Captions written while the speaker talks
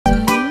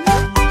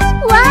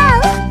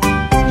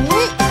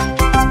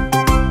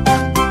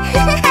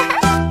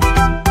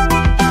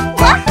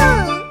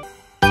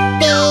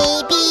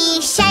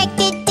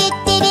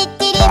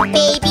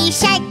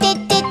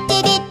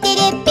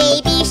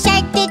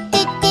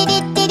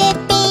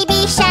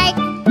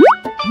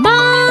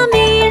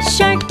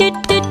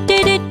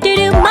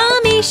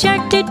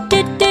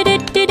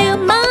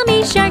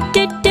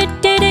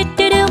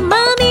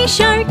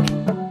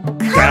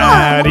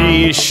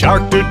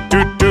shark, doo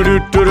doo doo doo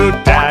doo doo.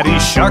 Daddy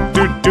shark,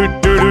 doo doo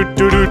doo doo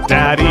doo doo.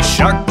 Daddy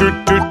shark, doo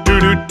doo doo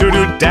doo doo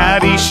doo.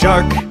 Daddy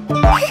shark.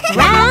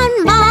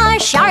 Grandma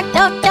shark,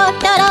 do do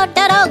do do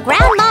do do.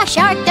 Grandma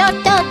shark, do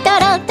do do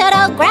do do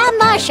do.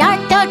 Grandma shark,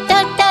 do do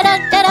do do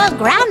do do.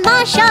 Grandma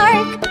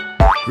shark.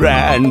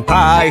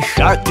 Grandpa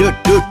shark, doo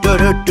doo doo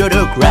doo doo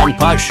doo.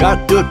 Grandpa shark,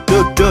 doo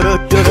doo doo doo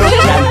doo doo.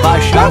 Grandpa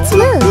shark,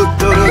 doo doo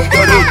doo doo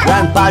doo doo.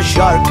 Grandpa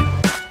shark.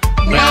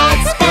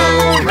 Let's go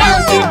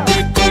round, do do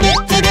do do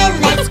do do.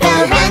 Let's go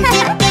round, do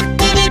do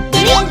do do do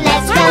do.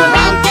 Let's go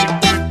round, do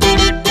do do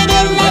do do do.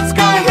 Let's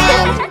go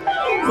round.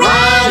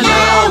 Run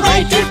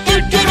away, do do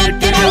do do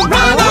do do.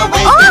 Run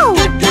away,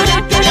 do do do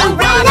do do do.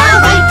 Run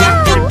away, do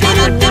do do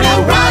do do do.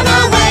 Run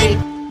away.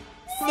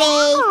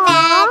 Safe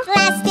at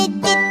last, do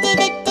do do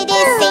do do do.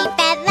 Safe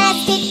at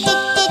last, do do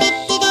do do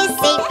do do.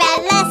 Safe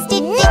at last, do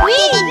do do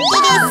do do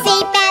do.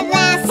 Safe at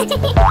last.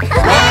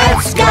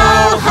 Let's go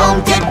home,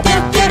 do do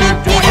do do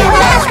do do.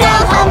 Let's go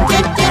home, do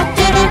do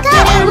do do do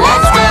do.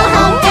 Let's go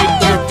home, do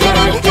do do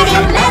do do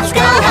do. Let's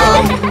go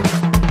home.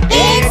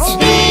 It's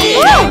the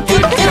end, do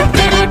do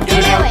do do do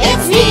do.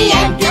 It's the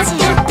end, do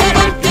do do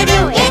do do do.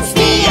 It's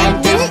the end,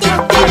 do do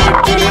do do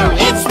do do.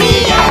 It's the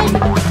end.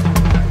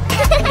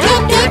 Do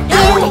do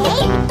do.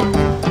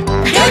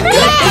 Do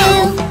do do.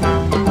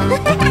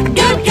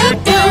 Do do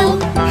do.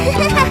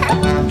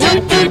 Do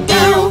do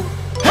do.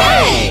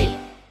 Hey!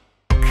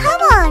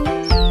 Come on.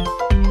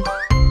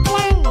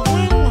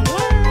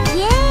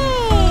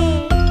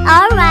 Yay!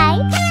 All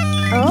right.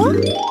 Oh?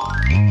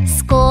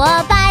 School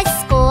bus,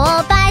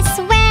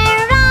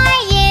 where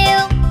are you?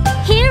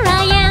 Here I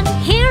am,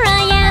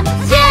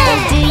 how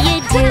do you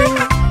do?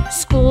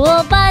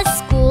 School bus,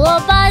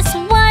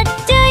 what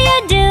do you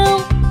do?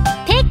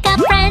 Pick up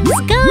friends,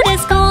 go to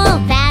school,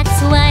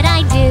 that's what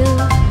I do.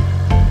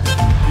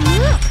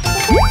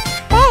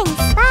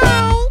 Thanks,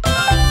 bye.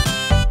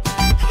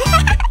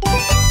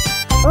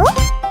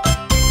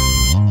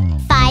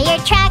 Fire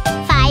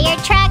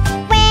truck,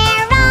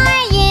 where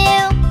are you?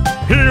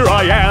 Here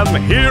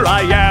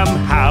I am,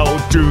 how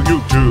do you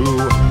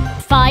do?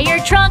 Fire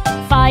truck,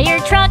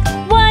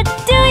 what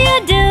do you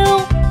do?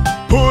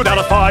 Put out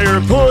a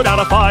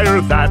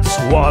fire, that's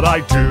what I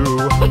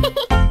do.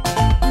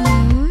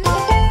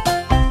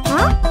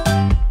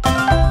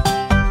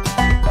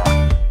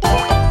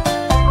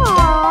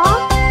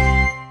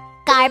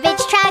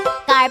 Garbage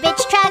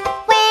truck,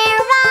 where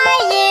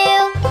are you?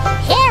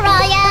 Here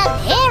I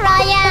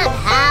am,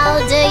 how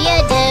do you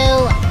do?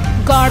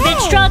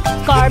 Garbage truck,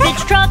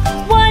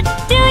 what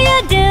do you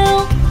do?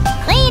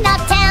 Clean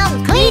up town,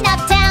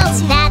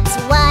 that's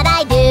what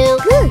I do.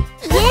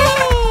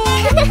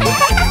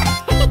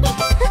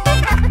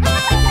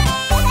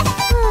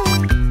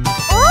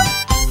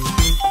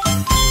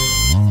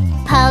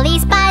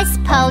 Police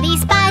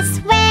bus,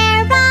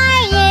 where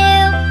are you?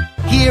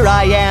 Here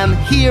I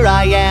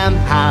am,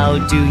 how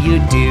do you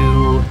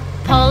do?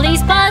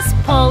 Police bus,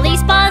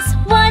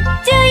 what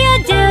do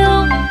you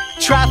do?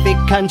 Traffic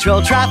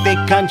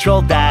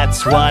control,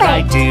 that's what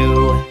I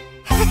do.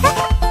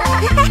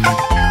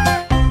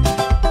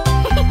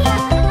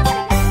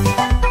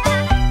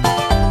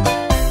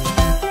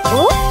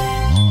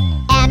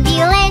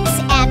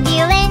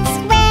 Ambulance,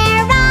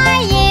 where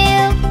are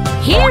you?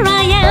 Here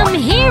I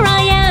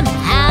am,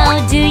 how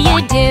do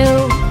you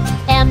do?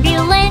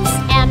 Ambulance,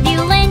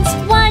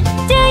 what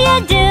do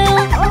you do?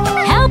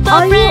 Help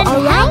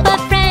a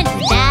friend,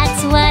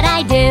 that's what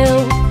I do.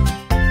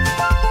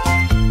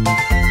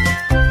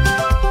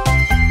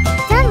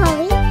 Don't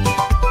worry.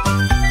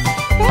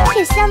 Thank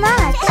you so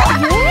much.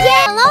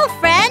 Hello,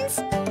 friends.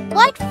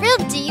 What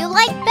fruit do you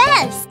like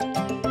best?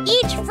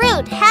 Each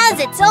fruit has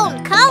its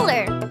own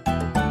color.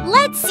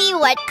 Let's see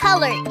what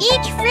color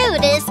each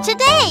fruit is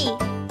today.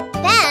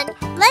 Then,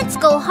 let's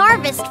go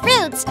harvest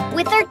fruits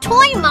with our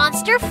toy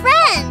monster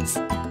friends.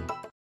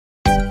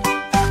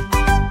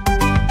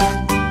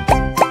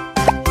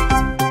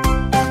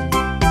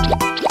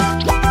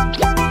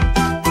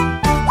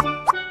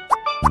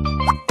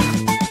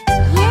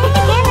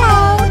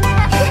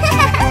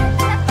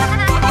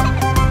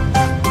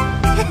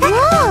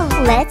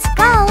 Let's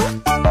go!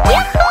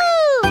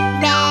 Yoo-hoo!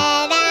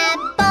 Red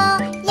apple,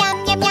 yum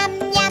yum yum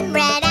yum.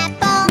 Red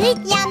apple,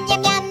 yum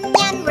yum yum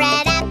yum.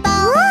 Red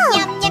apple,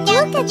 yum yum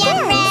yum yum.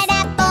 Red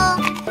apple.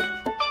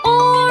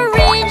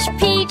 Orange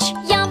peach,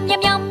 yum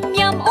yum yum.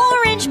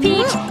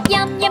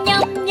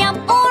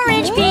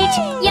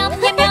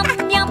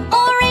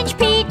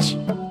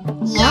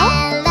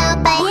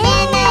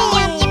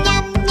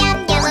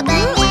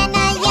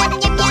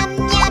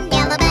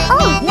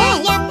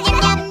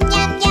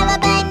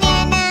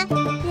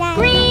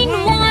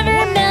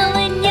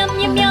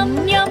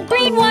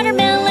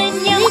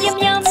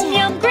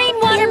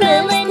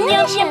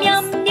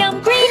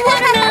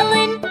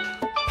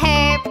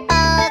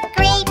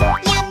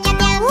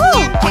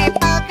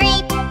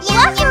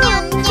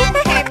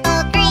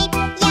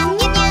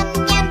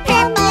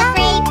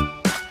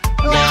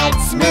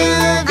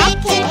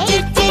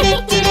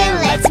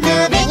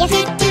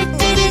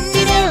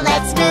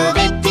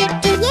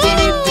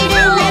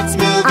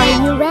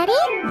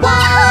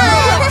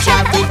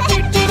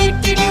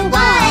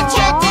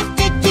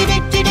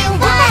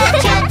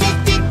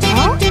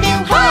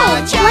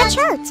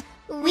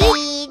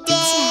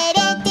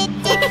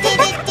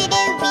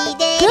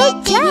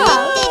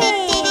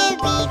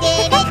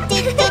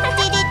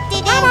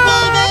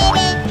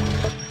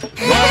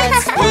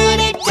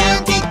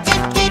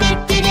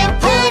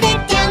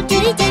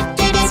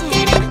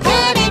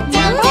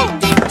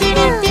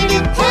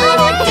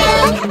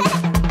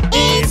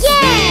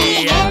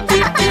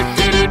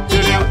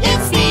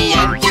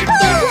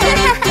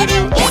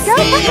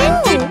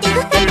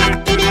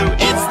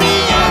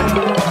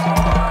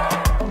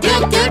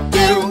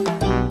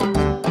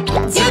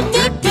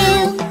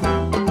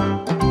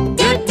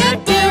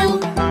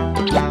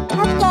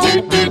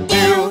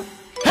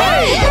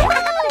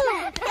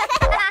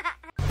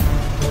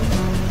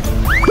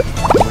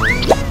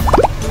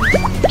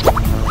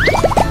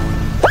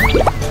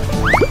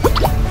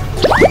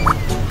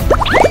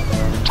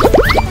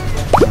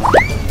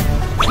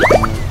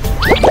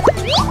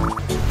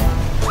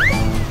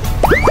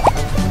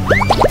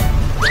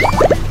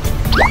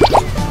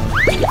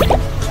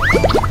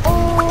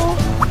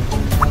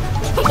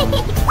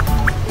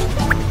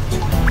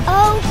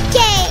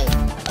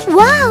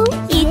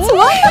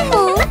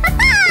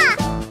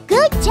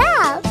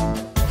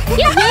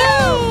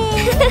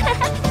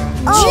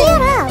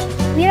 Cheer up!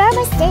 We're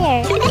almost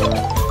there.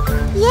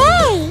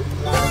 Yay!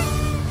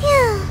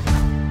 Phew.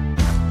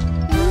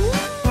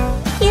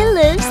 It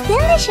looks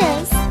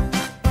delicious.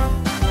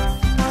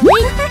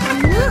 Great!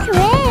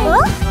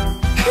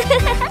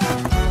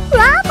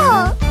 Bravo!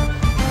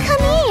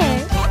 Come here.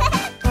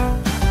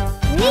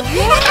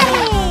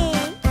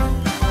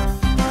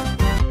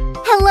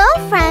 Hello,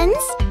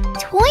 friends.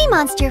 Toy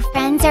Monster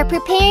friends are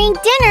preparing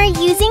dinner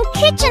using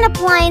kitchen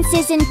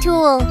appliances and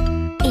tools.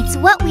 It's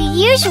what we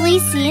usually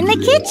see in the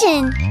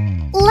kitchen.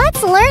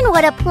 Let's learn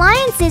what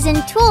appliances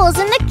and tools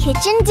in the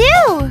kitchen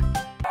do.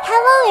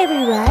 Hello,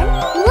 everyone.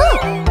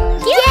 Look!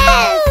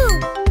 Yes!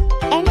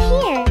 And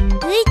here.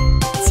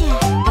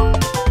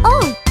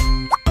 Oh!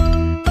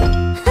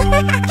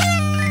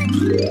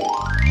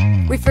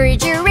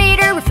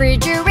 Refrigerator,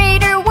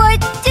 refrigerator, what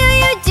do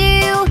you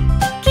do?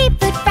 Keep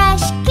food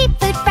fresh,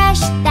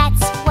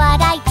 that's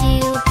what I do.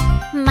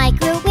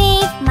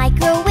 Microwave,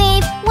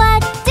 microwave,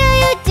 what do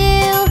you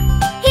do?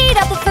 Heat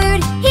up the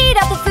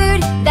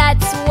food,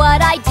 that's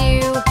what I do.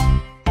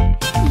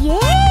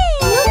 Yay!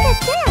 Look at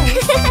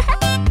this!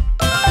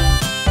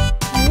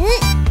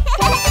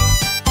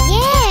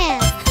 Yeah!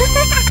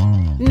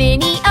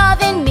 Mini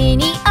oven,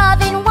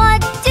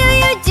 what do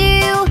you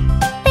do?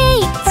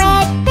 Bake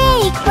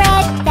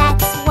bread,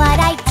 that's what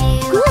I do.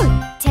 Good.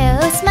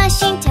 Toast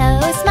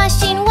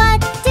machine, what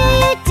do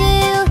you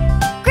do?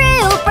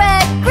 Grill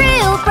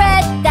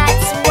bread,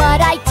 that's what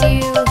I do.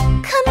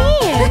 Come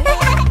here.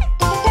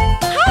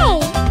 Hey.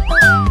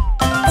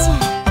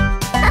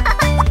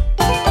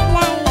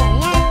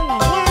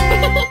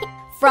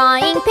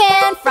 Frying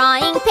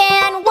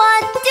pan,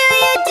 what do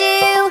you do?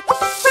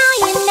 Fry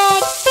an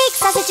egg, bake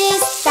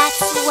sausages,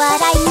 that's what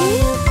I do.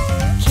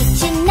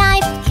 Kitchen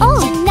knife,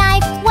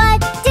 what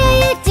do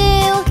you do?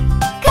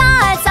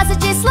 Cut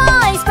sausages,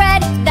 slice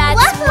bread,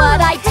 that's what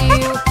I do.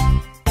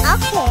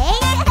 Okay.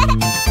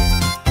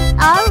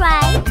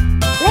 Alright,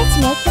 let's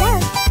make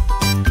love.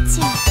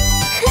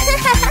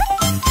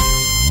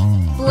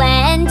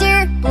 Blender,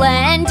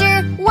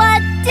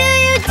 what do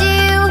you do?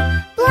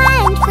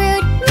 Blend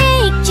fruit,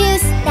 make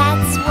juice,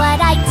 that's what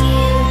I do.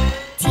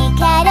 Tea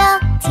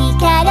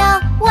kettle,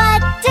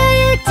 what do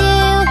you do?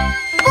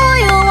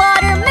 Boil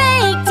water,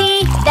 make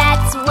tea,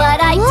 that's what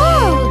I do.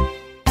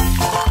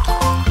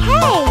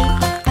 Hey,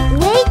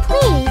 wait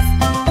please.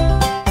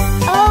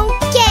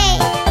 Okay.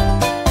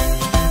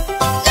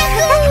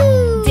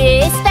 Yahoo!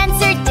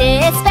 Dispenser,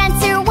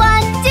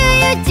 what do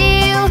you do?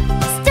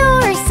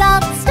 Store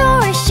salt,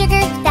 store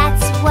sugar,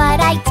 that's what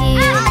I do.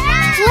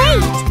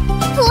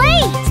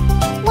 Plate,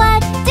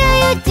 what do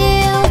you do?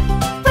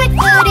 Put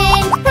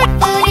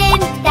food in,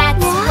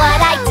 that's what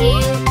I do.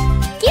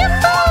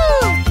 Yoo-hoo!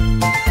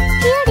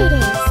 Here it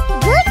is.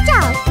 Good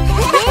job.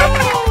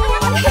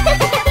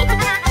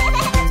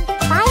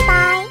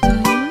 Bye-bye.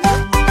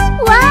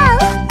 Wow!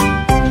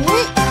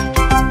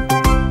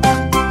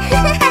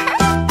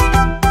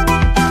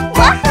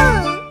 Wahoo!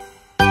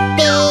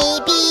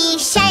 Baby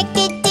shark,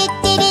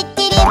 baby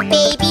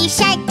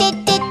shark,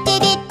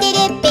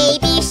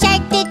 baby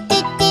shark,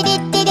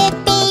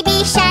 baby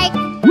shark.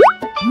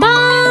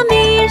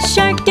 Mommy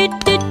shark, do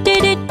do do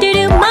do do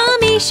do.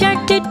 Mommy shark,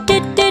 do do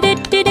do do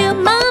do do.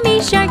 Mommy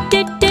shark, do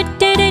do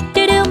do do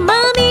do do.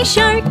 Mommy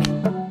shark.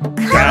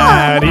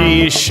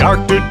 Daddy shark,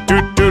 do do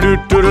do do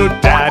do do.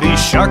 Daddy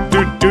shark,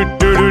 do do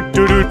do do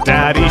do do.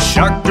 Daddy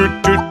shark, do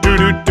do do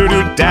do do do.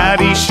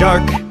 Daddy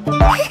shark.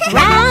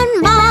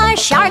 Grandma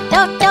shark,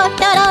 do do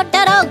do do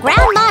do do.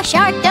 Grandma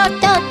shark, do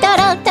do do do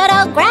do do.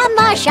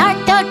 Grandma shark,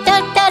 do do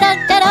do do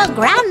do do.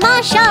 Grandma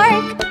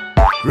shark.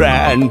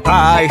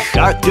 Grandpa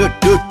shark, do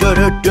do do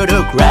do do do.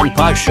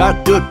 Grandpa shark,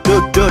 do do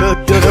do do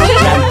do do.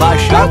 Grandpa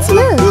shark, do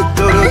do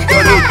do do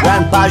do.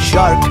 Grandpa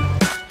shark.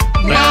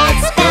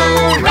 Let's go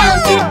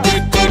round, do do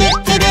do do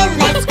do do.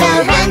 Let's go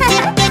round, do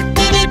do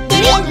do do do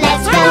do.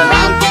 Let's go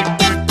round, do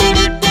do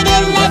do do do do.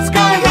 Let's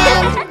go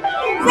round.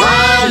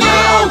 Run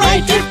away,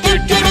 do do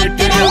do do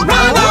do do.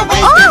 Run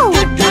away,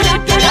 do do do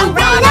do do.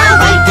 Run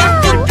away, do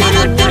do do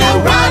do do do.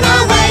 Run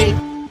away.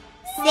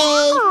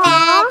 Safe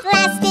at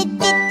last, do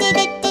do do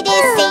do do do.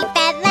 Safe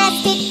at last,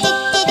 do do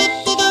do do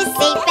do do.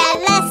 Safe at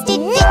last, do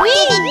do do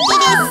do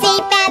do.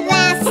 Safe at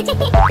last.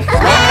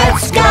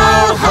 Let's go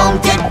home,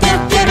 do do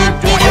do do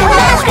do do.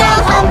 Let's go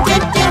home.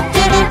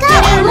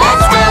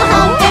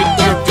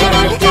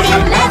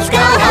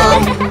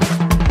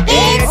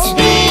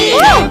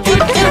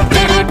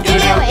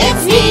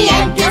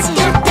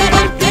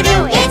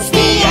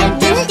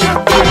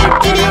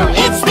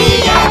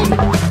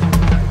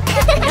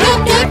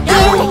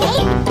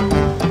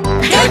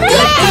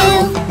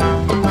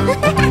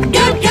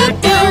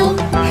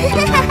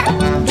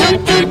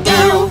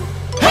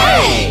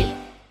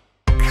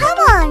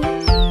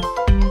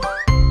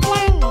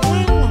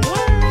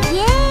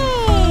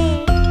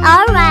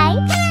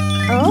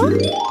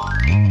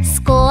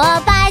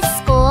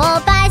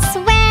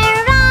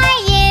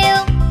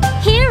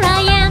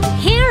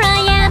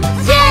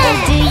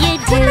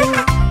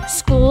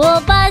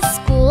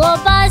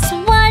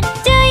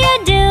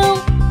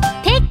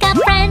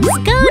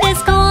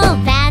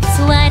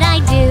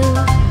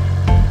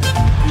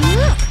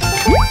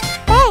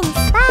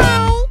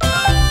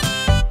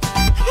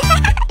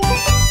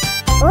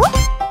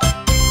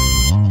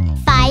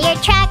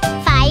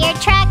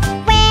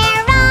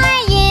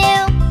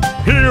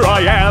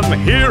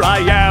 Here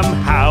I am,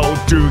 how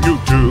do you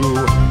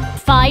do?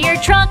 Fire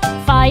truck,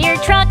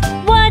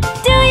 what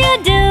do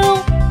you do?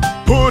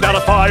 Put out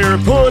a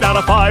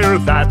fire,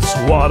 that's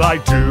what I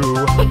do.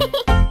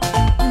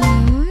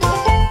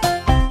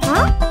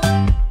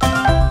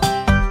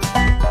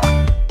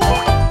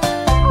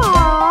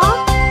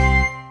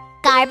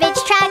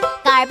 Garbage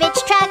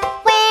truck,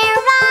 where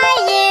are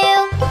you?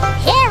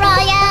 Here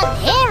I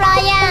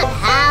am,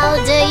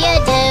 how do you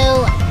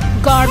do?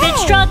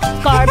 Garbage truck,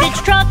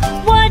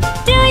 what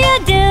do you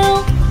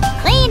do?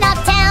 Clean up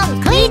town,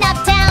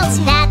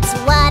 that's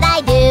what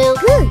I do.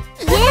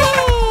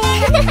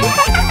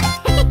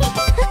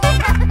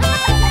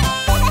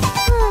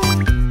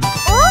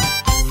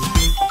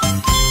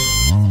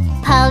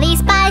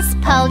 Police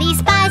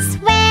bus,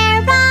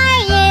 where are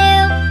you?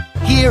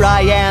 Here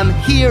I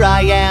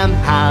am,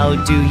 how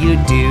do you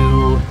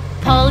do?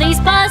 Police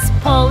bus,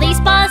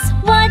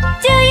 what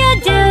do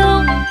you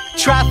do?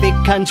 Traffic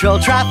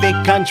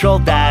control,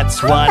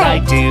 that's what I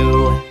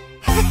do.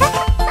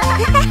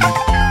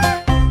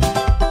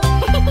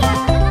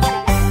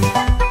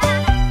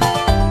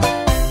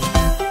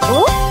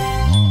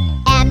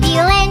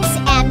 Ambulance,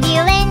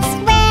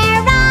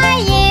 where are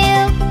you?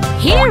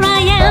 Here I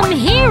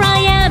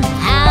am,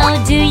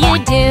 how do you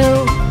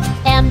do?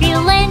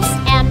 Ambulance,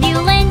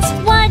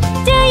 what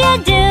do you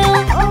do?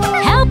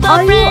 Help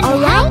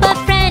a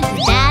friend,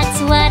 that's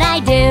what I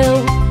do.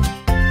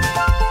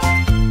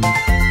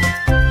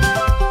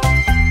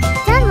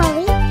 Done,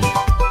 Molly.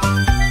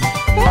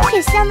 Thank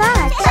you so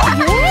much.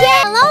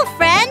 Hello,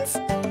 friends.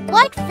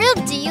 What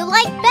fruit do you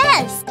like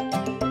best?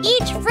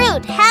 Each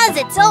fruit has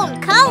its own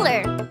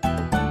color.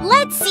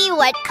 Let's see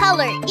what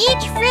color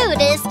each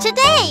fruit is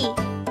today.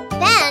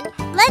 Then,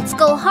 let's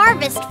go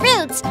harvest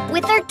fruits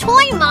with our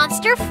toy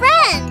monster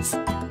friends.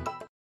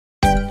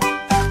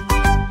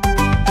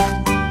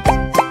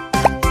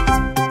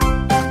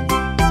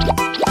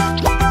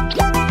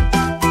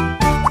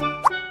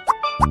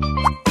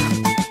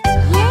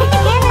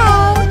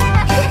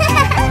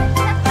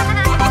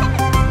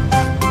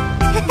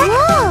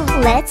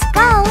 Let's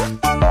go!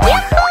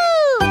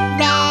 Yoo-hoo!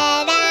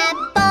 Red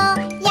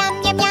apple, yum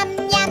yum yum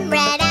yum.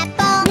 Red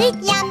apple, yum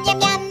yum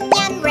yum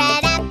yum.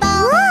 Red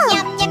apple,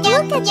 yum yum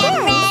yum yum.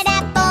 Red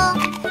apple.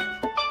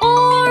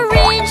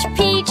 Orange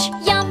peach,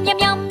 yum yum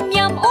yum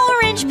yum.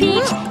 Orange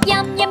peach,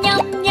 yum yum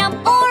yum yum.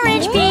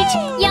 Orange peach,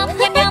 yum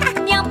yum yum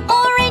yum.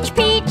 Orange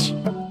peach.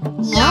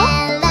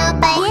 Yellow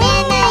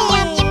banana,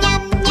 yum yum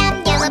yum yum.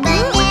 Yellow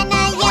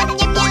banana, yum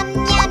yum yum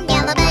yum.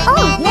 Yellow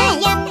banana,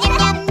 yum yum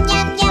yum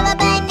yum. Yellow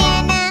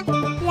banana.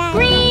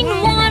 Green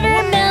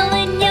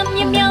watermelon, yum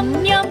yum yum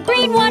yum.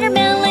 Green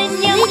watermelon,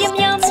 yum yum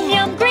yum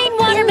yum. Green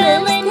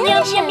watermelon,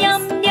 yum yum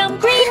yum yum.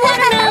 Green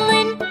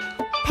watermelon.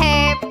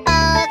 Purple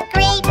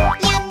grape,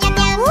 yum yum yum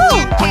yum.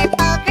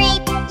 Purple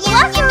grape,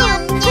 yum yum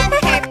yum yum.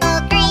 Purple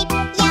grape,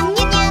 yum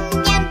yum yum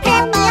yum.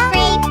 Purple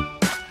grape.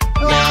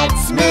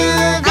 Let's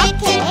move it,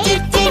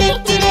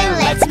 do-do-do-do-do.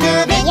 Let's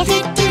move it,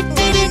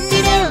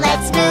 do-do-do-do-do.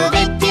 Let's move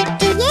it,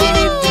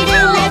 do-do-do-do-do.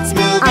 Let's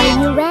move it. Are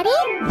you ready?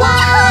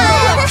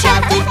 Watch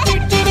out,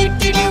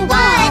 do-do-do-do-do.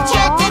 Watch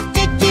out,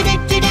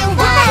 do-do-do-do-do.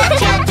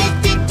 Watch out,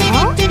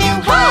 do-do-do-do-do.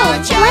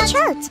 Watch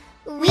out.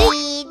 We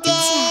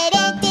did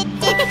it,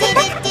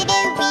 do-do-do-do-do.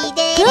 We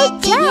did it. Good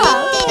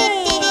job.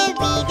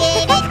 We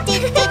did it,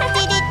 do-do-do-do-do.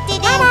 We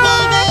did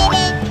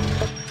it.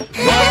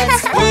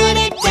 Let's put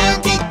it down,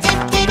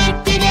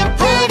 do-do-do-do-do.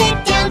 Put it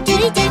down,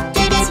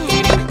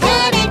 do-do-do-do-do.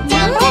 Put it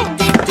down,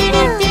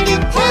 do-do-do-do-do.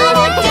 Put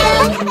it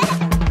down.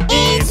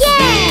 It's the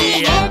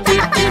end,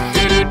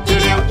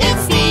 do-do-do-do-do.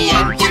 It's the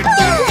end,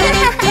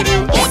 do-do-do-do-do.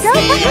 It's the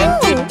end,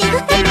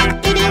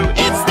 do-do-do-do-do.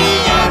 It's the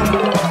end.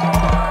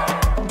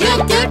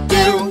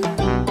 Do-do-do.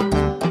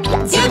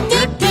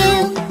 Do-do-do.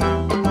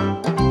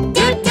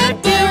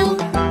 Do-do-do.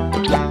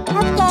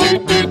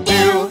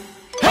 Do-do-do.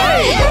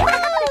 Hey!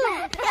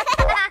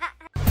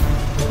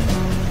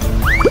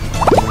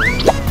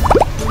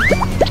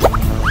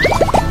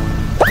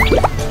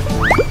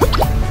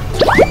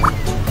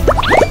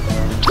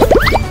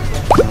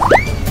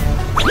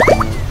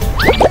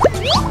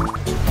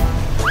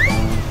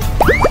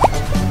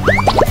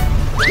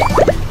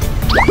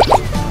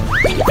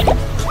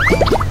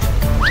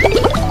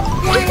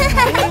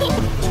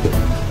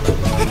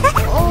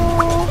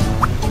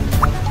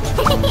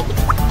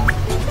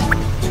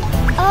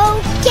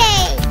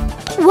 Okay.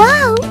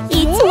 Wow,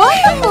 it's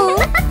wonderful.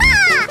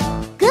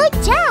 Good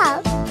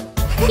job.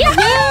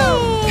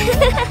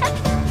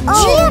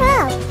 Cheer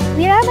up.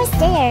 We're almost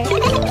there.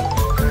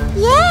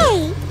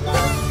 Yay.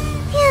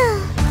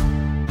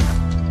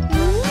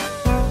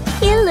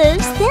 It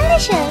looks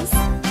delicious.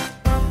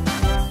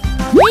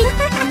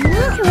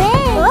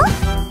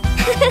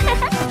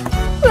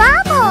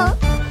 Bravo.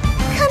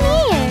 Come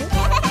here.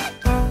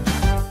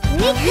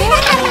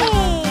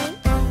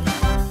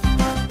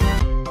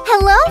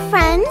 Hello,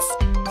 friends.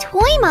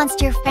 Toy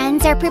Monster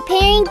friends are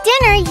preparing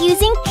dinner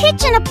using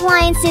kitchen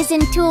appliances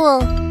and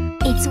tools.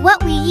 It's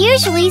what we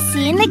usually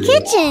see in the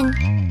kitchen.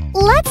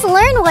 Let's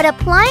learn what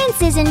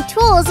appliances and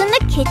tools in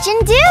the kitchen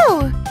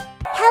do.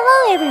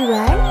 Hello,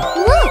 everyone.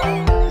 Look,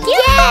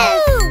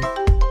 Yes!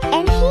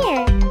 And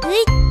here.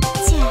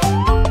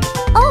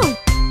 Oh!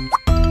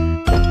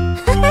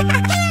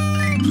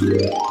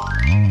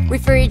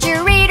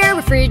 Refrigerator,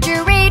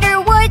 refrigerator,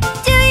 what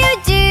do you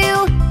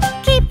do?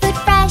 Keep food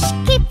fresh,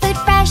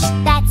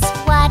 that's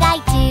what I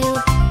do.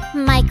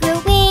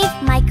 Microwave,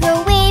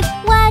 microwave,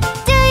 what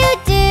do you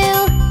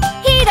do?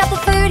 Heat up the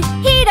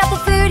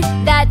food,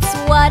 that's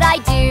what I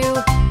do.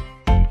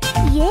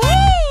 Yay!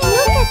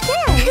 Look at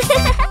this!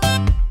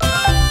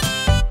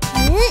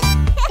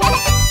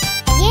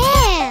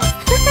 Yeah!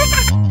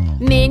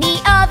 Mini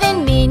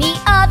oven,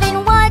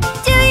 what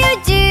do you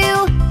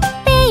do?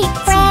 Bake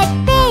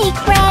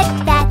bread,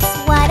 that's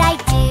what I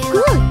do.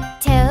 Good.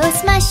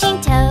 Toast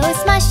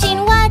machine,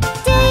 what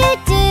do you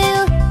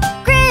do?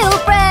 Grill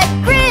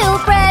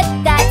bread,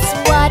 that's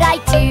what I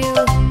do.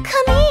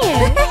 Come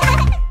here!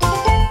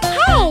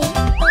 Hey!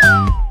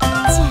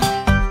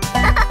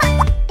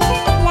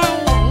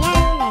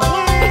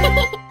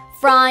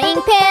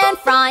 Frying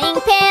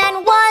pan,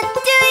 what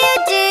do you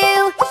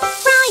do?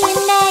 Fry an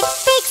egg,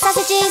 bake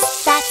sausages,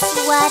 that's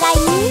what I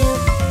do.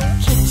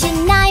 Kitchen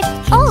knife,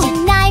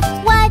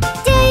 what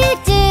do you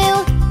do?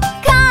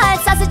 Cut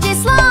sausages,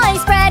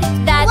 slice bread,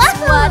 that's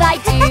Wahoo! what I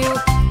do.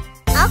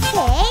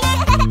 Okay.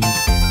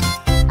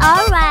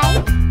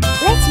 Alright,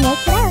 let's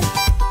make love.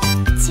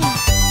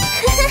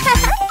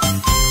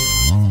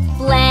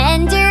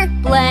 Blender,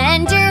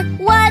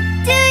 what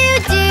do you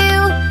do?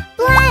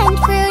 Blend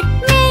fruit,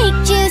 make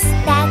juice,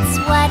 that's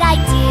what I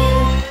do.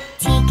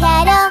 Tea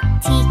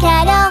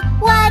kettle,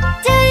 what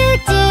do you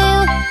do?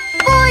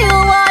 Boil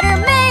water,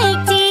 make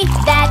tea,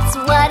 that's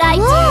what I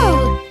do.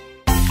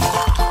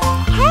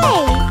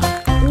 Hey,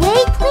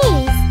 wait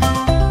please.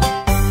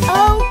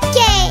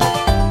 Okay.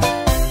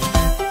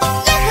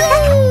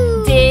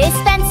 Yahoo!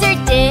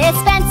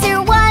 Dispenser,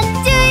 what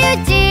do you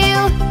do?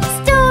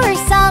 Store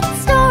salt,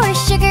 store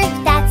sugar,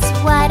 that's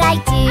what I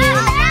do.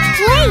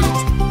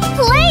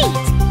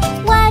 Plate,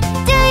 what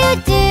do you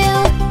do?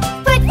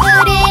 Put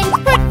food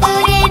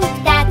in,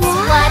 that's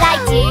what I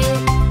do.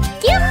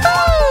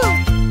 Yoo-hoo!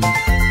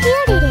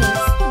 Here it is.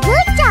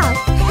 Good job.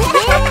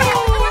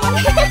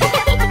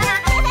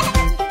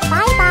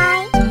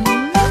 Bye-bye.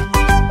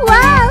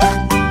 Wow!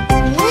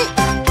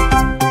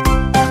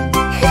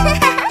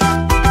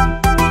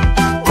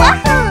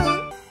 Wahoo!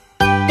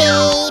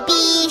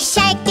 Baby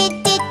shark,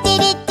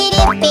 baby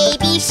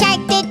shark,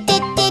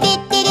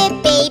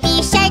 baby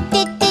shark,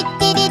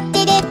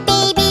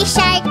 baby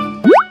shark.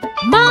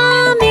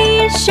 Mommy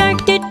shark,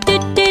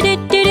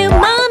 do-do-do-do-do-do.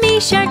 Mommy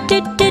shark,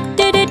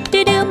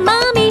 do-do-do-do-do-do.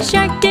 Mommy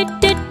shark,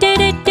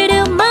 do-do-do-do-do-do.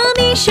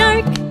 Mommy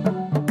shark.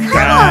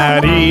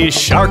 Daddy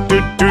shark,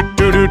 do do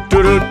do do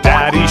do do.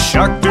 Daddy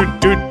shark, do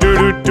do do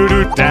do do do.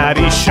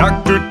 Daddy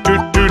shark, do do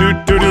do do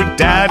do do.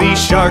 Daddy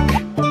shark.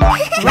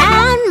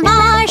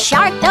 Grandma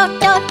shark,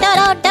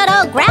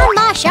 do-do-do-do-do-do.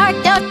 Grandma shark,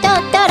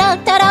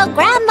 do-do-do-do-do-do.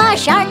 Grandma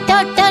shark,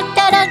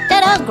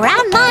 do-do-do-do-do-do.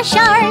 Grandma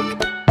shark.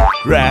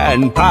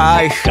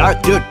 Grandpa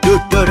shark, do do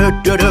do do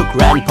do do.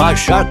 Grandpa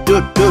shark,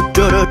 do do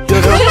do do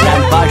do do.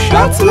 Grandpa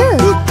shark, do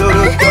do do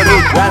do do.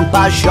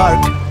 Grandpa shark.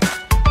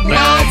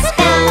 Let's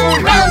go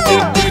round,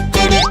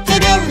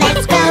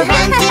 let's go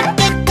round,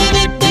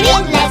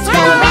 let's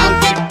go round,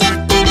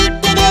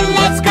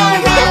 let's go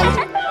round.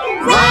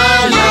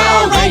 Run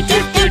away,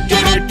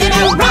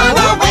 run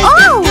away,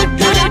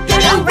 run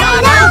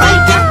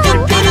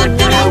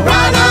away,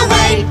 run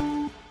away.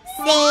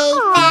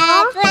 Safe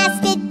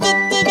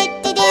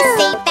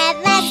at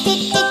last,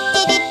 safe at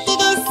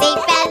last,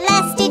 safe at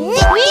last,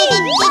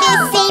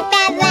 safe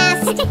at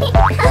last.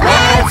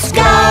 Let's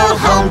go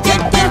home,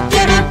 let's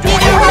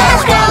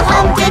go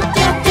home, let's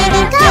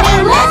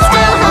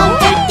go home,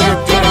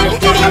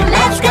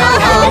 let's go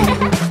home.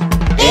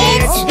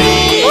 It's the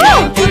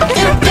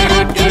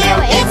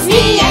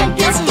end,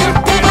 it's the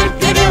end,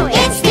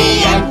 it's the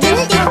end,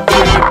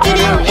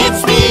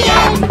 it's the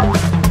end.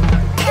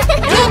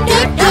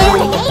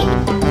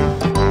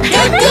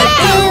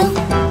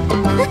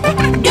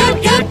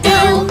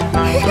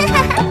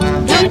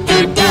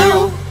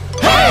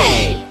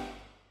 Hey!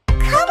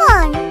 Come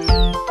on!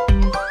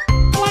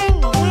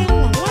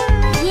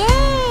 Yay!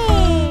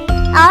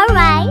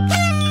 Alright.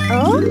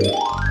 Oh?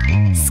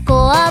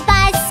 School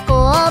bus,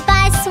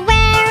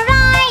 where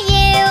are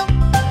you?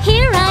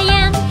 Here I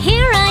am.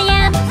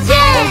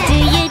 How do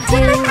you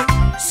do?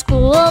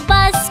 School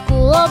bus,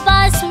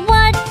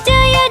 what do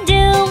you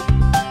do?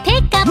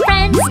 Pick up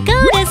friends, go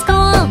to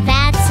school,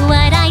 that's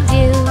what I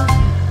do.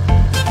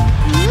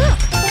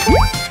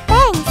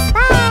 Thanks,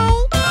 bye!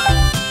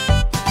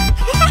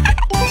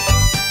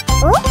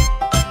 Oh?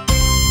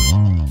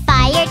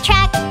 Fire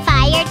truck,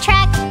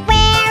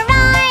 where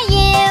are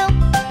you?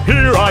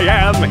 Here I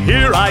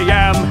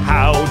am,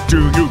 how do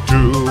you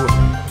do?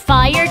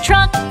 Fire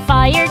truck,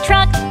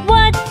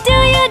 what do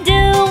you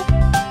do?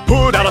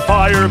 Put out a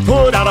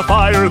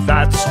fire,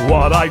 that's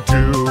what I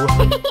do.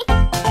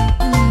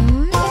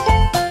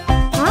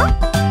 Huh?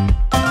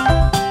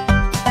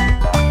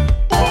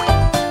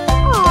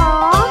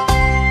 Aww.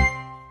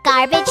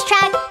 Garbage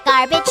truck,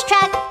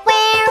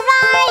 where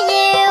are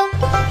you?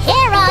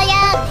 Here I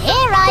am,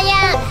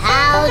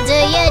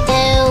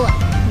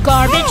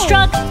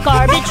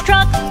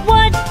 truck,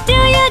 what do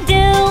you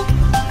do?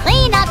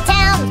 Clean up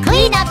town,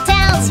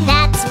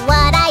 that's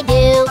what I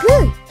do.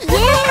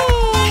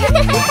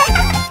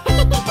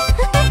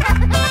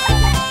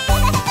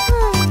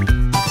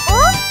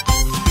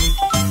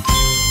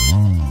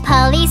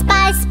 Police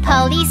bus,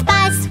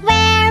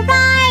 where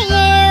are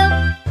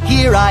you?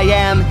 Here I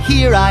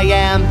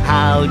am,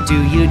 how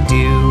do you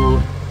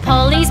do?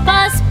 Police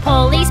bus,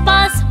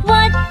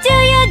 what do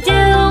you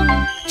do?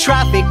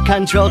 Traffic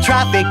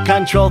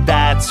control,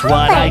 that's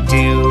what I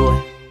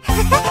do.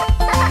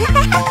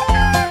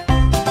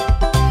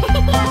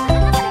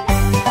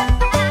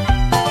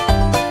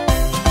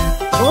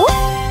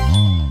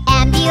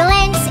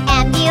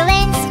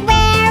 Ambulance,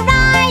 where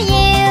are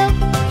you?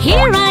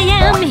 Here I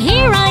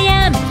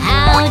am,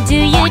 how do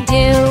you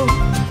do?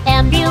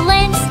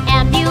 Ambulance,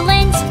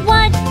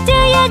 what do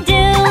you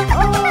do?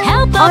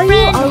 Help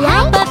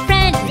a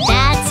friend,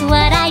 that's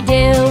what I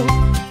do.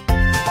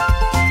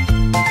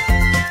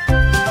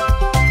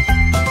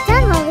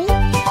 Don't worry.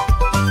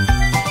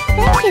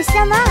 Thank you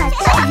so much.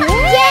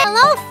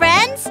 Hello,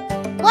 friends.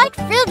 What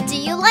fruit do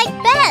you like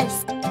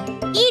best?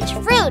 Each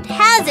fruit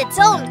has its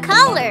own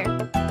color.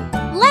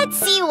 Let's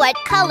see what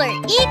color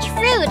each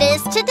fruit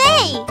is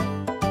today.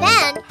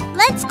 Then,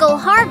 let's go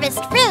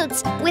harvest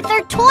fruits with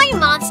our toy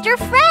monster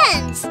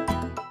friends.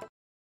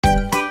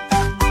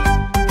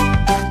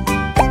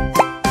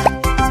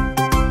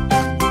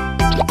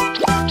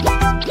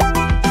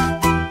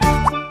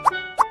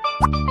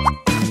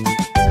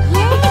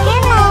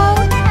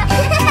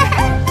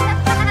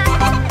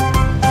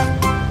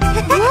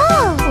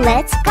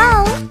 Let's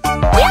go!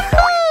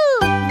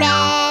 Yoo-hoo!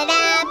 Red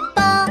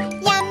apple,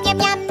 yum yum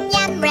yum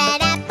yum.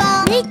 Red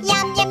apple, yum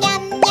yum yum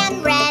yum.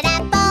 Red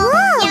apple,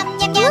 yum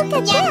yum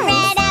yum yum.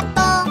 Red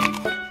apple.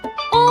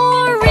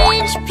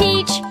 Orange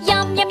peach,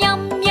 yum yum yum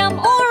yum.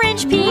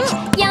 Orange peach,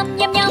 yum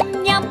yum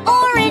yum yum.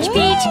 Orange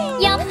peach,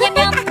 yum yum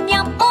yum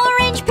yum.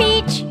 Orange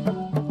peach.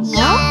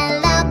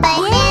 Yellow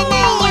banana,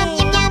 yum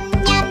yum yum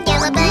yum.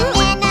 Yellow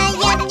banana,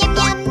 yum yum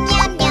yum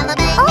yum. Yellow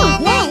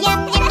banana, yum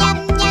yum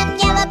yum yum.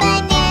 Yellow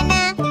banana.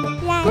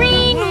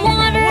 Green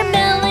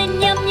watermelon,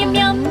 yum yum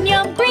yum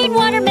yum. Green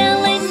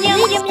watermelon, yum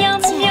yum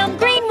yum yum.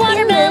 Green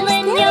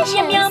watermelon, yum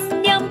yum yum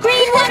yum.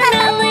 Green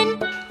watermelon.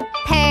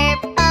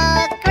 Purple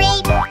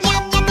grape,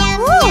 yum yum yum yum.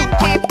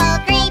 Purple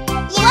grape,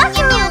 yum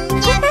yum yum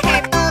yum.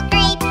 Purple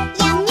grape,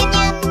 yum yum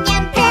yum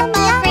yum.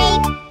 Purple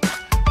grape.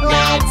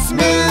 Let's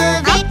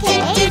move it,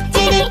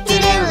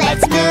 do-do-do-do-do.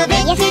 Let's move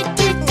it,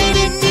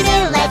 do-do-do-do-do.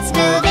 Let's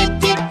move it,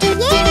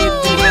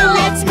 do-do-do-do-do.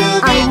 Let's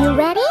move it. Are you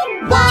ready?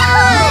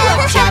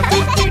 Watch out,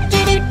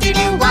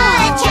 do-do-do-do-do.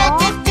 Watch out,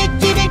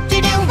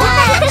 do-do-do-do-do.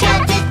 Watch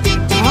out,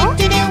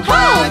 do-do-do-do-do.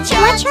 Watch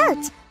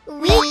out.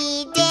 We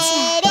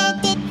did it,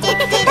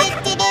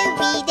 do-do-do-do-do.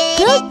 We did it.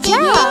 Good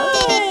job.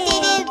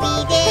 We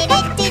did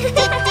it,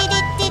 do-do-do-do-do.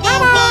 We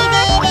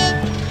did it.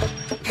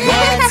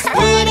 Let's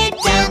put it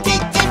down,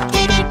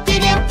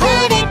 do-do-do-do-do.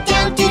 Put it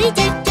down,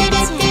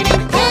 do-do-do-do-do.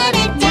 Put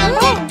it down,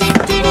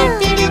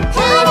 do-do-do-do-do.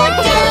 Put it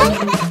down.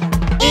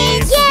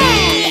 It's the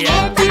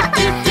end,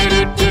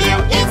 do-do-do-do-do.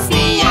 It's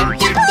the end,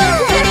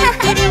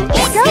 do-do-do-do-do.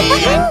 It's the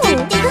end,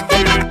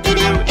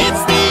 do-do-do-do-do.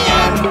 It's the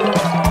end.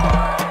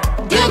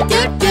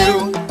 Do-do-do.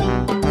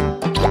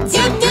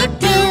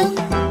 Do-do-do.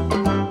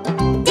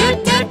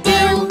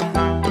 Do-do-do.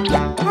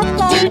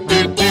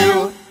 Do-do-do.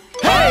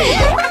 Hey!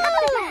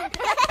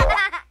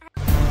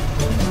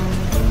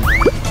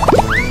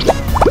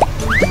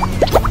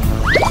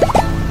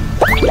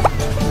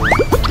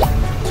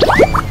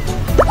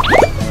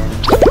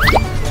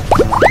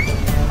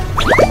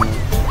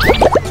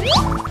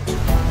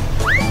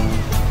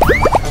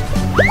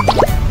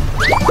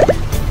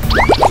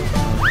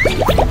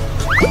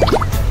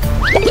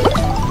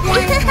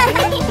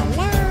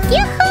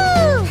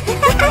 Yoo-hoo!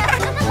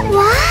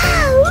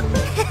 Wow!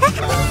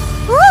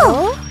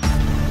 Whoa!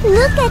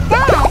 Look at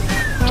that!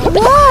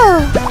 Whoa!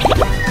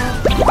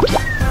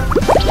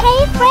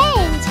 Hey,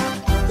 friend!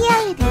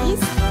 Here it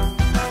is.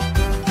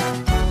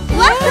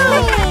 Whoa!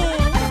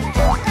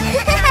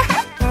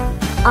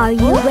 Are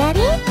you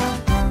ready?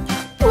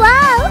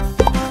 Wow!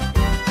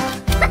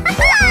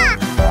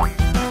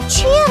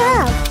 Cheer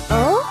up!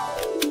 Oh?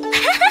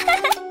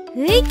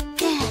 Yay!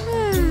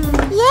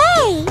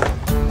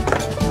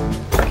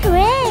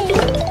 Great!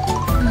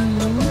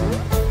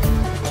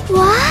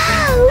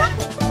 Wow!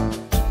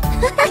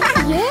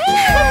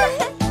 Yeah!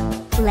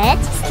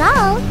 Let's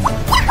start!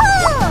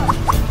 Yahoo!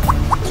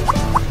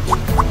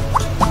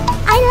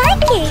 I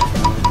like it!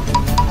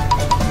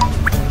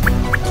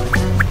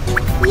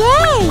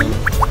 Yay!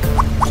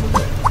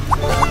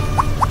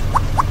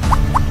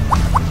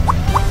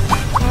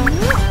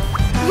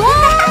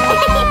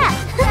 Yeah!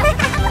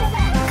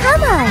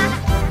 Come on!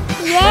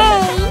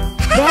 Yay!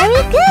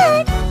 Very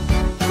good!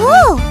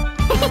 Whoa!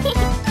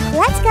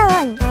 Let's go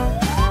on!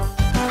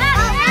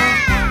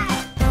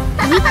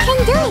 We can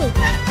do it!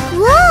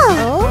 Whoa!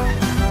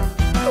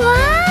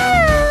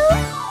 Wow!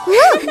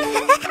 Look!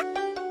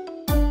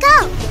 Go!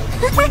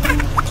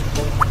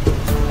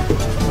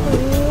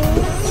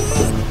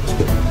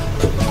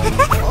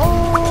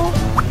 Oh.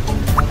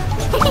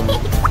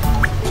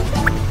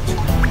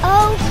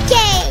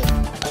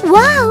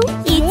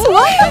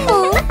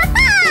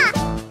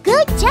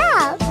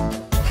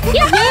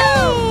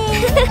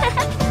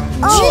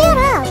 Cheer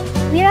up!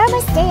 We're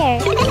almost there.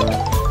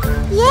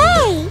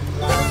 Yay!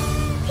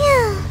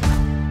 Phew.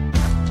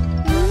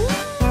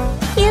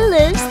 It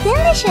looks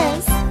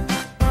delicious.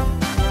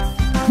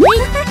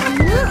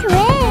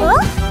 Hooray!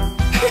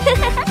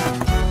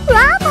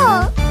 Bravo!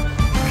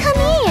 Come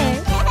here.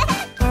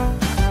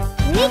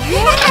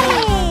 Yay!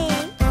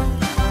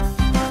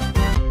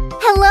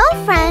 Hello,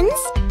 friends.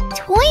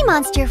 Toy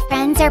Monster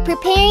friends are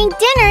preparing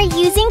dinner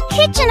using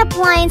kitchen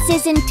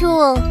appliances and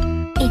tools.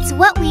 It's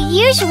what we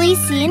usually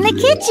see in the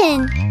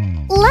kitchen.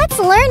 Let's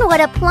learn what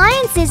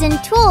appliances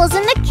and tools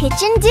in the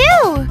kitchen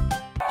do.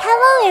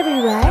 Hello,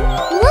 everyone.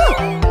 Look.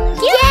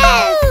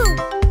 Yes!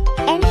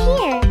 And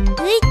here.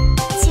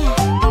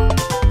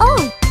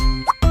 Oh.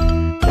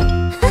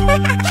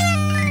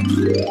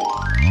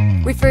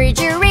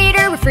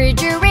 Refrigerator,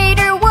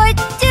 refrigerator, what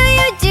do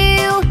you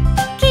do?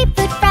 Keep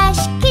food fresh,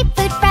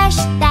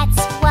 that's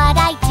what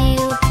I do.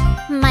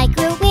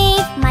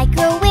 Microwave,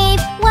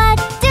 microwave, what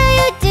do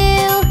you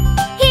do?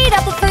 Heat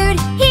up the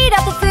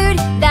food,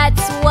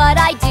 that's what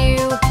I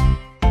do.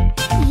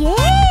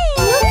 Yay!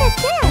 Look at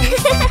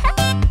that!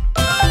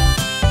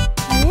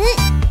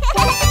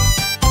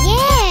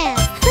 Yeah!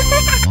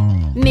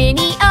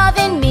 Mini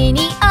oven,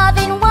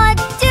 what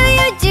do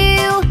you do?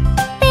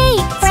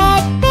 Bake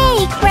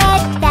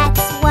bread,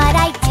 that's what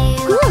I do.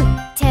 Good.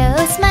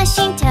 Toast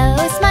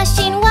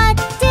machine, what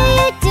do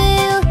you do?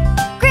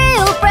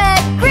 Grill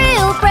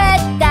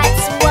bread,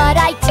 that's what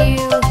I do.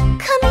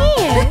 Come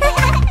here.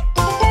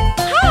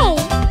 Hey.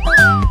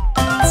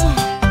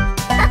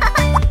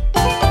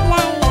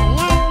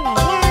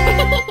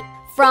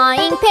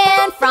 Frying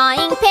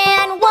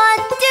pan, what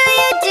do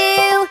you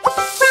do?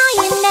 Fry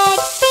an egg,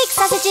 bake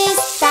sausages,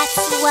 that's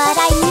what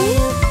I do.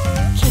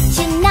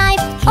 Kitchen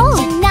knife,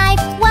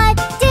 what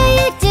do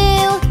you do?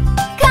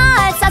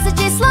 Cut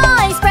sausages,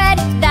 slice bread,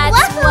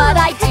 that's what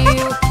I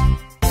do.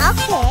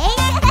 Okay.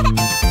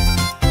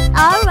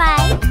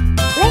 Alright,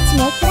 let's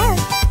make love.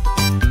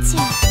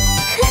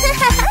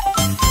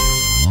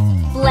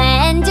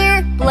 Blender,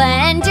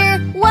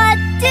 what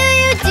do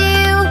you do?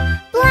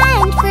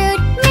 Blend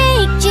fruit,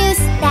 make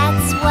juice,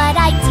 that's what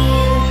I do.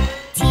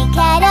 Tea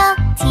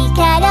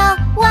kettle,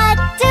 what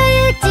do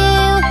you do?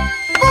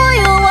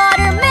 Boil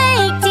water,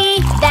 make tea,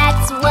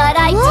 that's what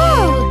I do.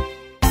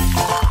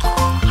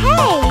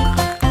 Hey,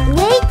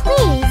 wait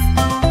please.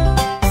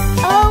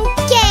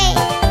 Okay.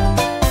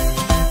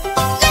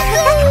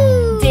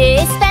 Yahoo!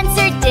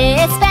 Dispenser,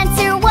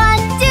 what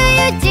do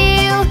you do?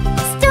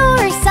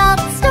 Store salt,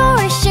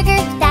 store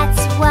sugar,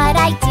 that's what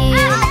I do.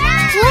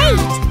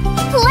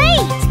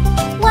 Plate,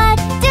 what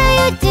do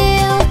you do?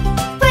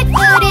 Put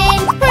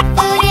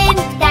food in,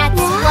 that's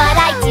what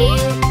I do.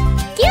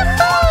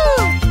 Yoo-hoo!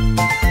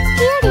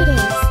 Here it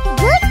is.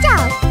 Good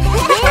job.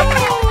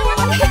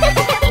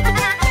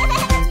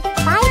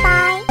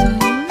 Bye-bye.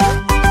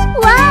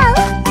 Wow!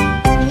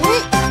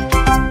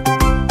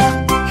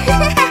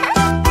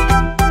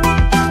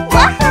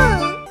 Wahoo!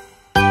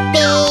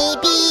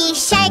 Baby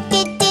shark,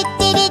 baby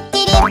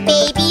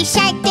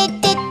shark, baby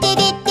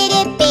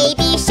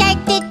shark,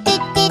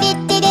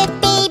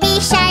 baby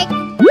shark.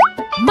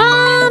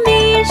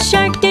 Mommy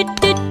shark,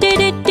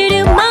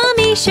 do-do-do-do-do-do.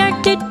 Mommy shark,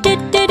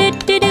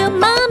 do-do-do-do-do-do.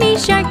 Mommy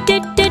shark,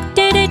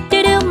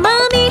 do-do-do-do-do-do.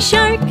 Mommy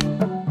shark.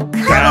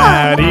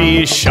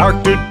 Daddy shark,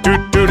 do do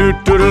do do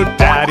do do.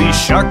 Daddy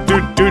shark,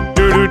 do do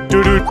do do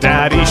do do.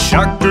 Daddy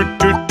shark, do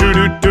do do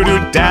do do do.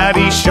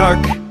 Daddy shark.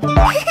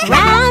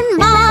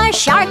 Grandma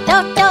shark,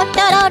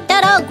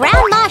 do-do-do-do-do-do.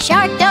 Grandma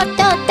shark,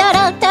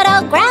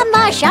 do-do-do-do-do-do.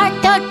 Grandma shark,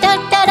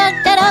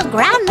 do-do-do-do-do-do.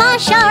 Grandma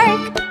shark.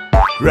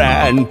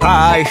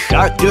 Grandpa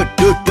shark, do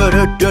do do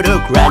do do do.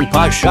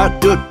 Grandpa shark,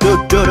 do do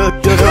do do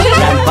do do.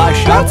 Grandpa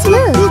shark, do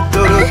do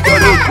do do do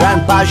do.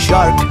 Grandpa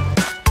shark.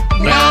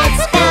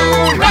 Let's go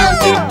round,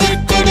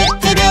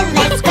 do-do-do-do-do-do.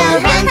 Let's go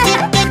round,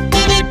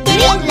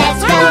 do-do-do-do-do-do.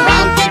 Let's go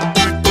round,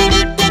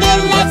 do-do-do-do-do-do.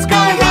 Let's go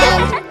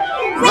round.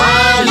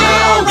 Run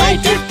away,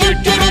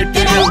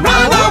 do-do-do-do-do-do.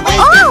 Run away,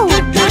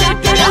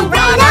 do-do-do-do-do-do.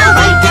 Run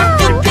away,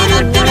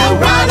 do-do-do-do-do-do.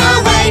 Run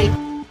away.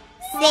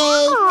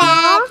 Safe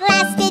at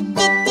last,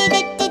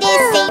 do-do-do-do-do-do.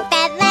 Safe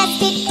at last,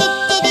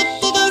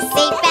 do-do-do-do-do-do.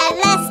 Safe at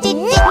last,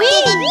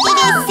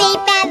 do-do-do-do-do-do.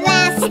 Safe at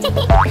last.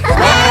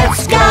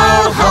 Let's go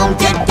home,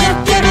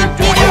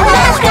 do-do-do-do-do-do.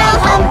 Let's go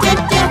home.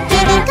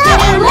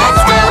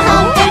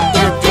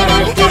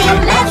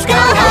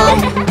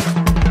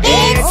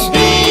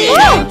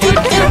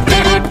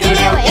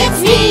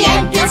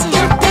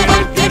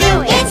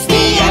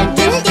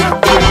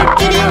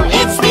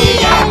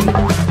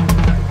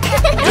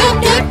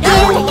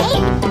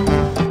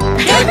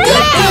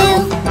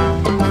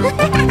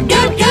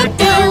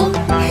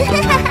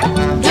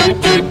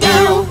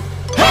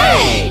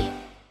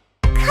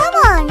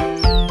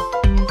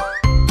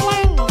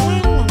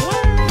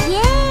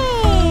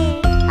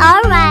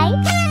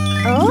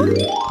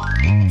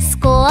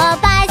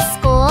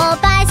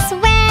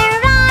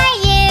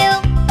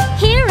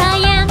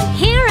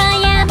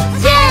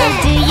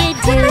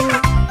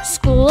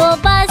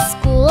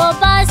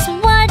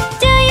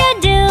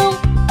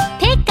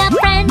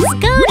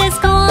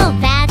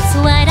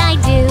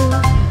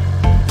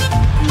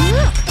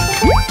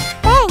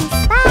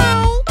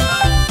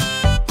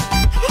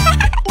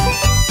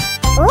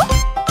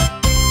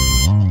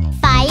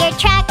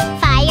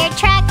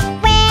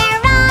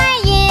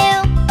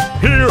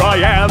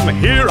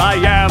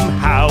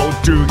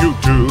 you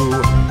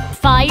do?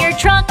 Fire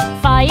truck,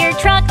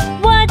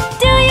 what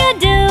do you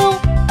do?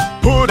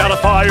 Put out a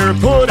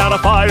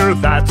fire,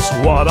 that's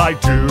what I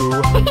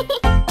do.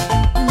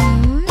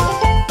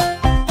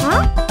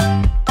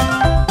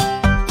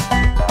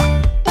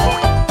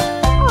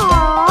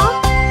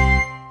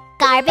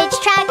 Garbage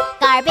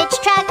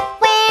truck,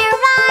 where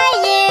are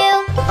you?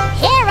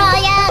 Here I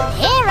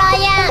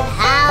am,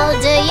 how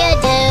do you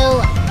do?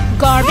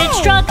 Garbage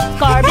truck,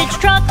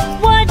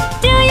 what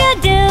do you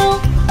do?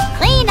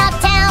 Clean up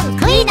town,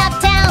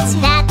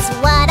 that's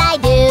what I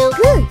do.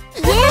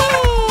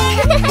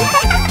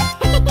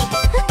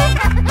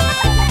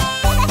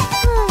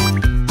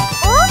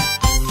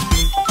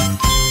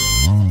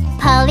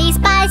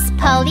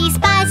 Police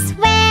bus,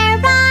 where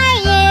are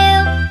you?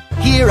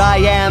 Here I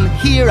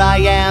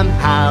am,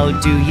 how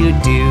do you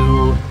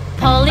do?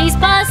 Police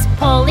bus,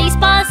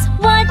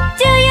 what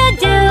do you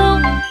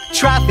do?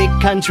 Traffic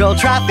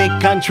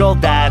control,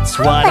 that's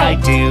what I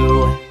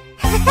do.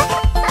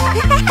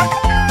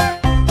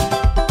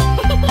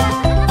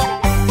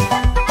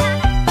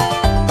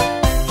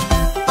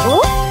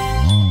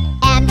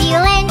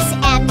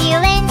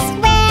 Ambulance,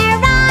 where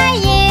are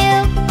you?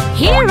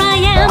 Here I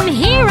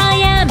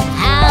am,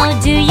 how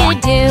do you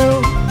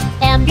do?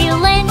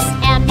 Ambulance,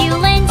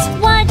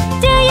 what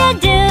do you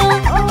do?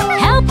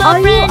 Help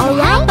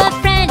a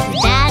friend,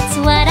 that's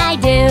what I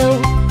do.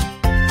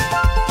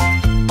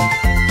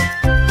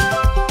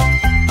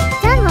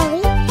 Don't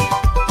worry.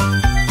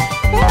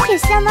 Thank you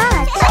so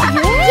much.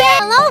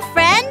 Hello,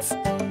 friends.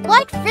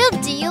 What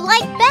fruit do you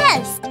like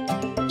best?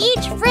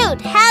 Each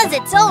fruit has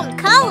its own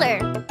color.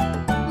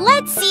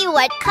 Let's see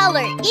what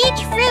color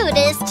each fruit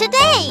is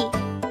today.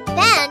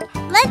 Then,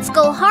 let's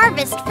go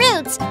harvest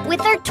fruits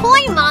with our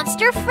toy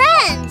monster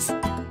friends.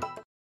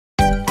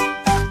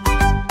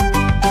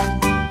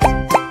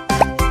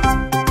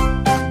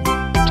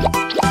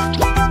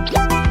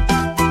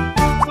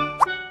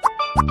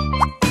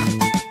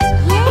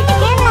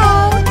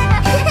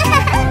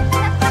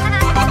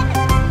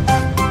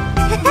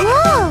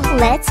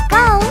 Let's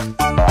go!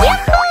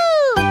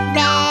 Yoo-hoo!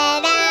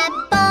 Red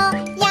apple,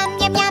 yum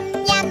yum yum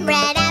yum.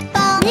 Red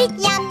apple,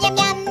 yum yum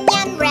yum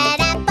yum. Red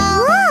apple,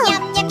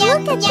 yum yum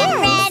yum yum.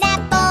 Red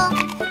apple.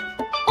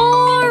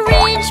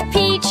 Orange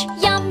peach,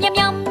 yum yum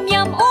yum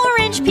yum.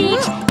 Orange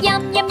peach,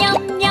 yum yum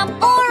yum yum.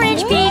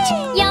 Orange peach,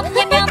 yum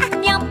yum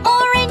yum yum.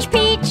 Orange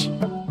peach.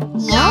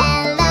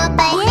 Yellow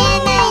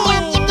banana,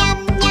 yum yum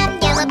yum yum.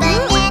 Yellow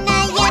banana,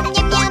 yum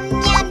yum yum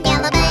yum.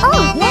 Yellow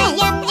banana,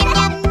 yum yum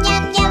yum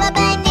yum. Yellow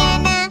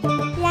banana.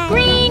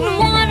 Green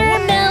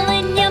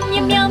watermelon, yum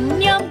yum yum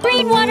yum.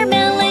 Green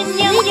watermelon,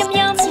 yum yum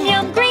yum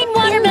yum. Green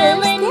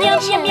watermelon, yum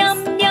yum yum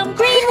yum.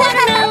 Green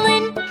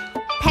watermelon.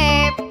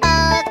 Purple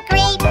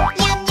grape,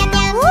 yum yum yum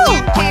yum.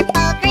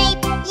 Purple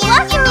grape,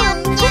 yum yum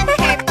yum yum.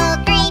 Purple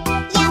grape,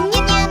 yum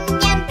yum yum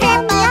yum.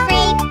 Purple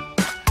grape.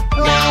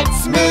 Let's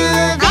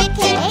move it,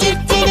 do do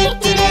do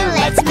do do.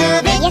 Let's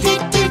move it, do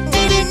do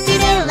do do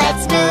do.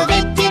 Let's move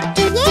it, do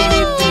do do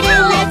do do.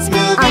 Let's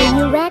move it. Are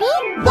you ready?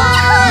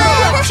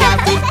 Watch out,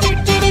 do do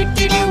do do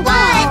do do.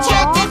 Watch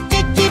out, do do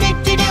do do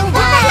do do.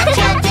 Watch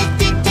out, do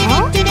do do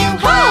do do do.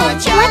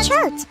 Watch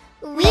out.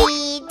 We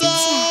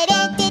did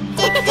it, did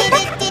do do do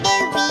do do.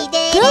 We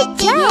did it. Good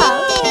job.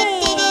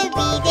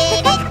 We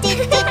did it, did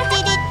do do do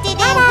do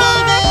do. We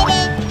did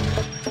it.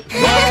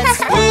 Let's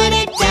put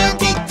it down,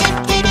 do do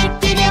do do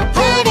do do.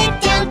 Put it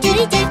down, do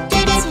do do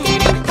do do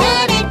do.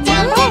 Put it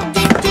down,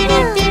 do do do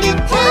do do do.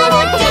 Put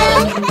it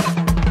down.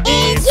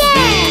 It's the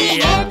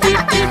end, do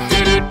do do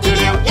do do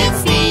do.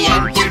 It's the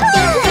end, do do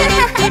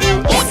do do do.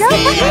 It's the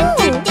end,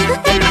 do do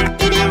do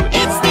do do.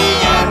 It's the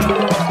end.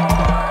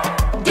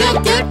 Do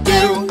do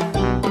do.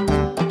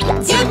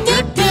 Do do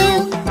do.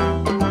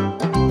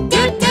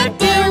 Do do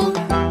do.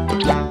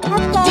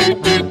 Do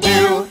do do.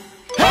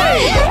 Hey!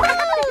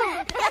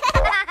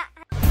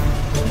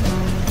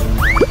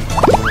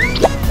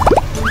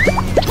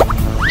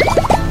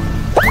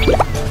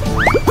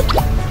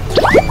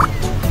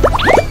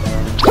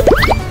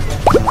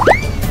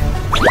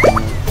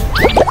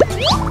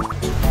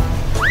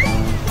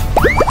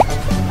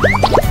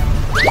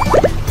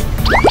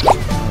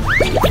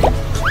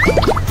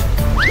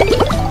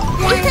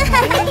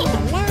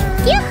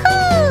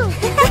 Yoo-hoo!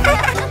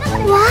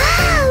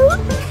 Wow!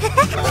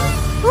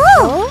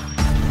 Oh!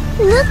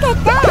 Look at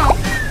that!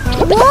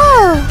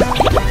 Whoa!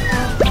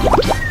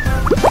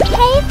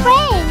 Hey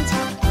friend!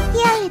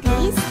 Here it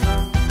is!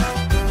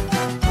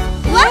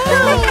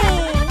 Woohoo!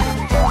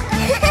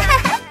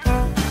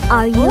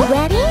 Are you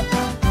ready?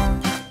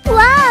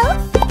 Wow!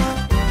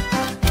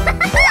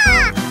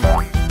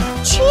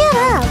 Cheer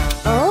up!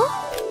 Oh?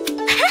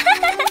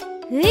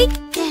 Yay!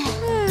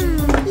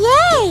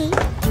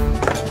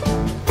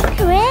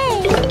 Hooray!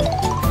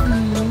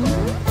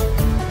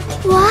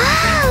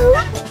 Wow!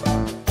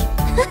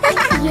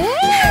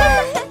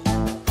 Yeah!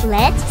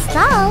 Let's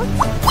start!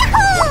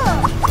 Yahoo!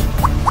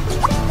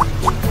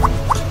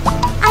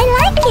 I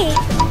like it!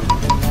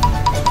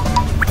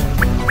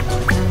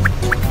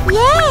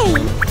 Yay!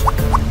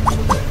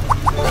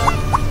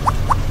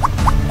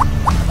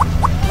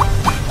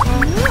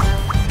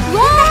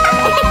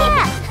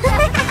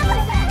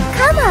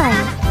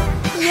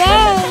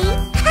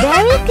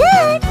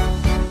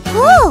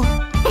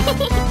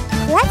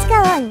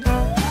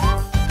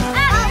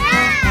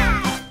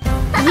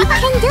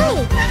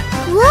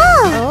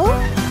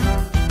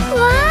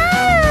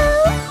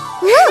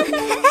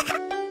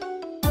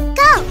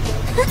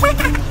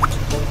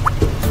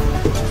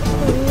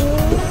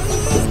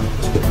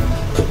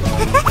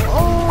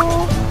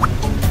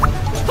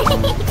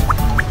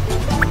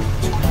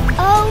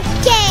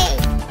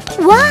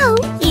 Wow,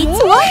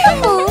 it's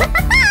wonderful!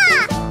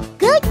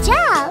 Good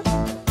job!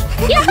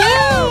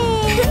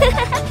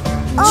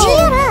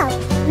 Cheer up!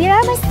 We're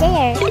almost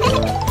there!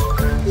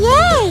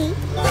 Yay!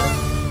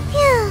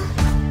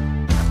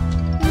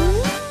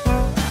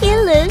 It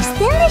looks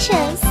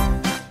delicious!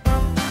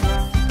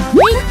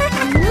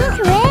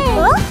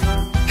 Hooray!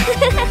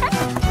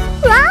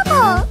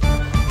 Bravo!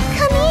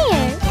 Come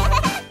here!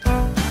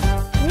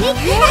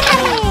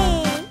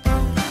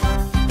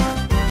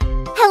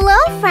 Hello,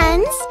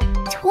 friends!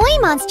 Toy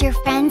Monster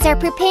friends are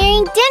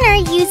preparing dinner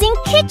using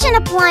kitchen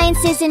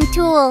appliances and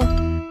tools.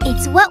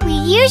 It's what we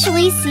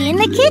usually see in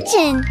the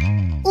kitchen.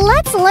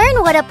 Let's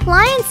learn what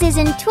appliances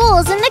and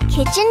tools in the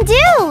kitchen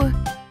do.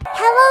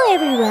 Hello,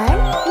 everyone.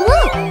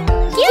 Look!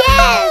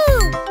 Yes!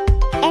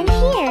 And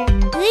here.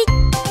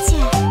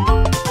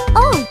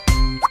 Oh!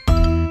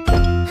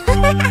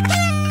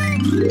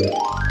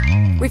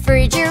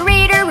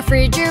 Refrigerator,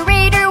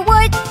 refrigerator,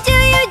 what do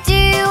you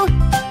do?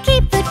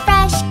 Keep food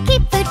fresh,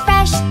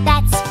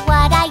 that's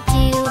what I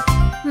do.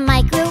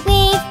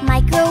 Microwave,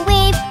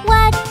 microwave,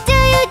 what do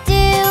you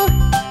do?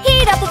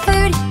 Heat up the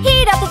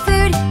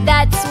food,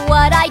 that's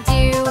what I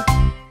do.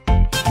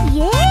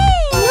 Yay!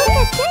 Look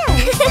at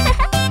this!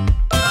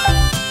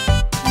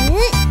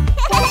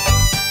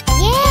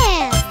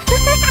 Yeah!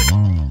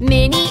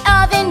 Mini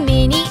oven,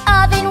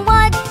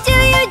 what do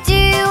you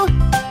do?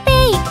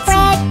 Bake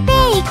bread,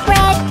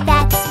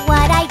 that's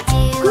what I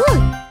do.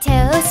 Good.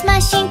 Toast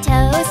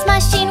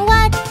machine,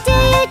 what do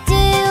you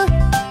do?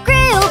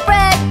 Grill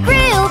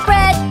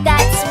bread,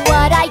 that's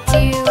what I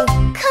do.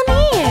 Come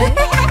here.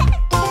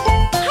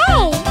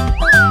 Hey.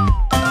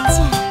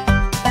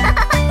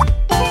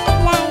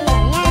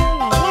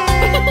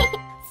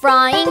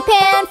 Frying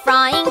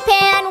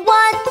pan,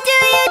 what do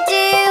you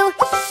do?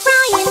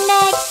 Fry an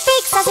egg,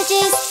 bake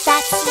sausages,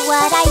 that's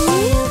what I do.